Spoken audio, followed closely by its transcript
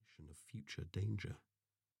future danger.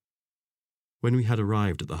 When we had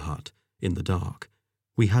arrived at the hut, in the dark,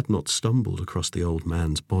 we had not stumbled across the old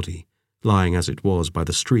man's body, lying as it was by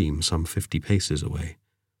the stream some 50 paces away.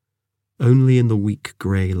 Only in the weak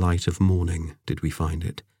grey light of morning did we find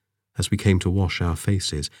it, as we came to wash our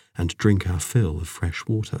faces and drink our fill of fresh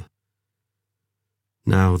water.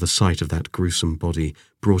 Now the sight of that gruesome body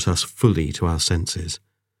brought us fully to our senses.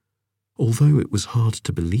 Although it was hard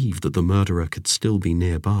to believe that the murderer could still be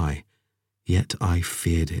nearby, yet I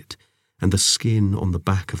feared it, and the skin on the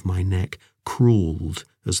back of my neck crawled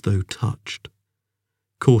as though touched.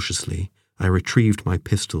 Cautiously, I retrieved my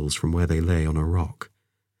pistols from where they lay on a rock.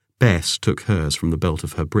 Bess took hers from the belt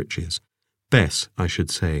of her breeches. Bess, I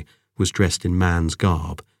should say, was dressed in man's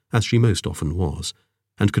garb, as she most often was,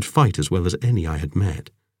 and could fight as well as any I had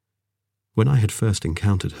met. When I had first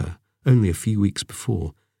encountered her, only a few weeks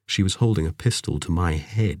before, she was holding a pistol to my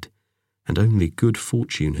head, and only good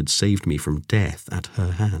fortune had saved me from death at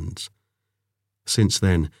her hands. Since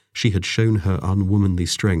then, she had shown her unwomanly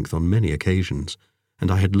strength on many occasions,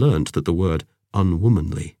 and I had learnt that the word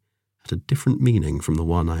unwomanly had a different meaning from the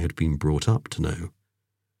one I had been brought up to know.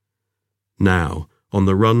 Now, on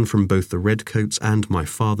the run from both the redcoats and my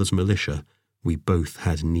father's militia, we both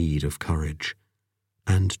had need of courage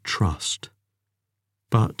and trust.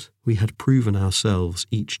 But we had proven ourselves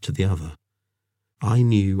each to the other. I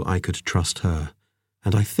knew I could trust her,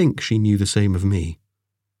 and I think she knew the same of me.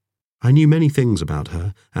 I knew many things about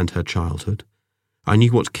her and her childhood. I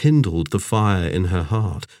knew what kindled the fire in her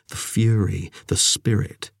heart, the fury, the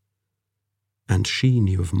spirit. And she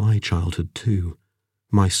knew of my childhood too,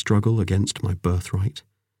 my struggle against my birthright.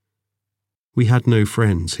 We had no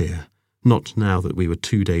friends here, not now that we were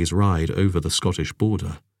 2 days' ride over the Scottish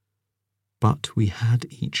border. But we had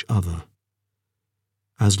each other.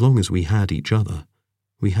 As long as we had each other,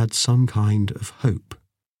 we had some kind of hope.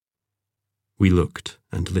 We looked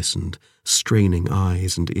and listened, straining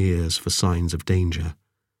eyes and ears for signs of danger.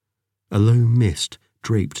 A low mist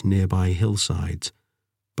draped nearby hillsides,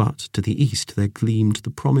 but to the east there gleamed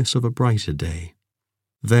the promise of a brighter day.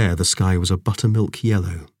 There the sky was a buttermilk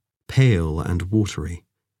yellow, pale and watery.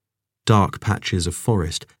 Dark patches of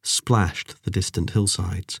forest splashed the distant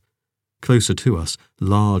hillsides. Closer to us,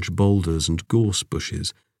 large boulders and gorse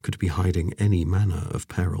bushes could be hiding any manner of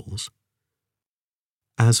perils.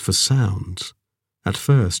 As for sounds, at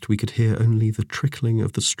first we could hear only the trickling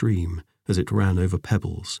of the stream as it ran over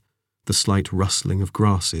pebbles, the slight rustling of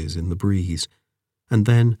grasses in the breeze, and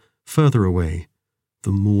then, further away,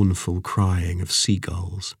 the mournful crying of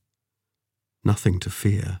seagulls. Nothing to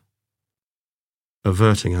fear.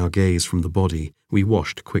 Averting our gaze from the body, we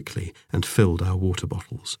washed quickly and filled our water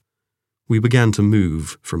bottles. We began to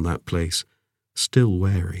move from that place, still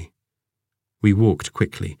wary. We walked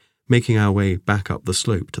quickly, making our way back up the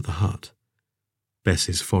slope to the hut.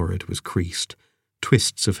 Bess's forehead was creased.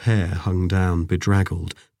 Twists of hair hung down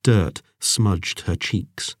bedraggled, dirt smudged her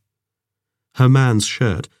cheeks. Her man's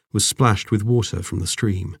shirt was splashed with water from the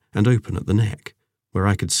stream and open at the neck, where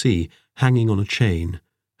I could see, hanging on a chain,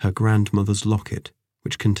 her grandmother's locket,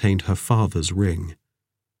 which contained her father's ring.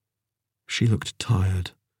 She looked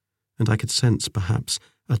tired, and I could sense perhaps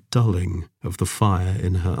a dulling of the fire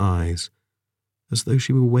in her eyes, as though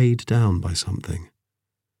she were weighed down by something.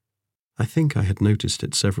 I think I had noticed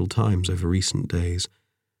it several times over recent days,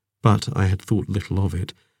 but I had thought little of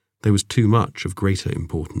it. There was too much of greater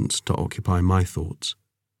importance to occupy my thoughts.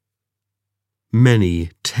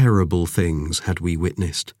 Many terrible things had we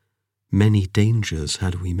witnessed, many dangers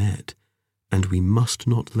had we met, and we must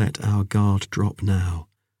not let our guard drop now.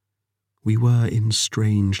 We were in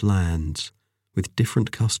strange lands, with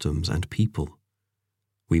different customs and people.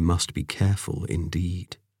 We must be careful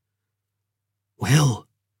indeed. "Will,"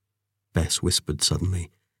 Bess whispered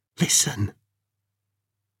suddenly, "listen."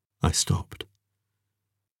 I stopped.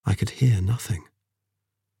 I could hear nothing,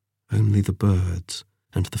 only the birds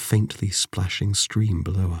and the faintly splashing stream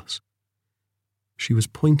below us. She was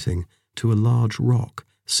pointing to a large rock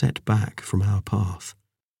set back from our path.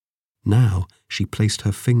 Now she placed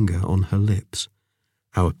her finger on her lips.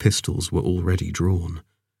 Our pistols were already drawn.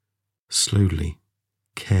 Slowly,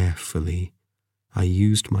 carefully, I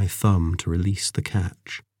used my thumb to release the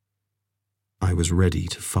catch. I was ready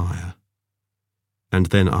to fire. And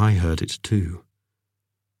then I heard it too.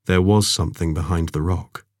 There was something behind the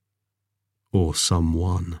rock. Or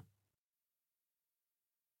someone.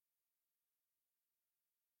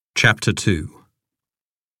 Chapter 2.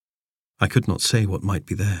 I could not say what might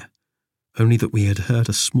be there, only that we had heard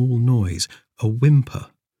a small noise, a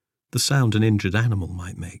whimper, the sound an injured animal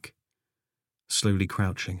might make. Slowly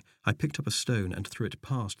crouching, I picked up a stone and threw it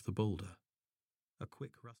past the boulder. A quick rustle.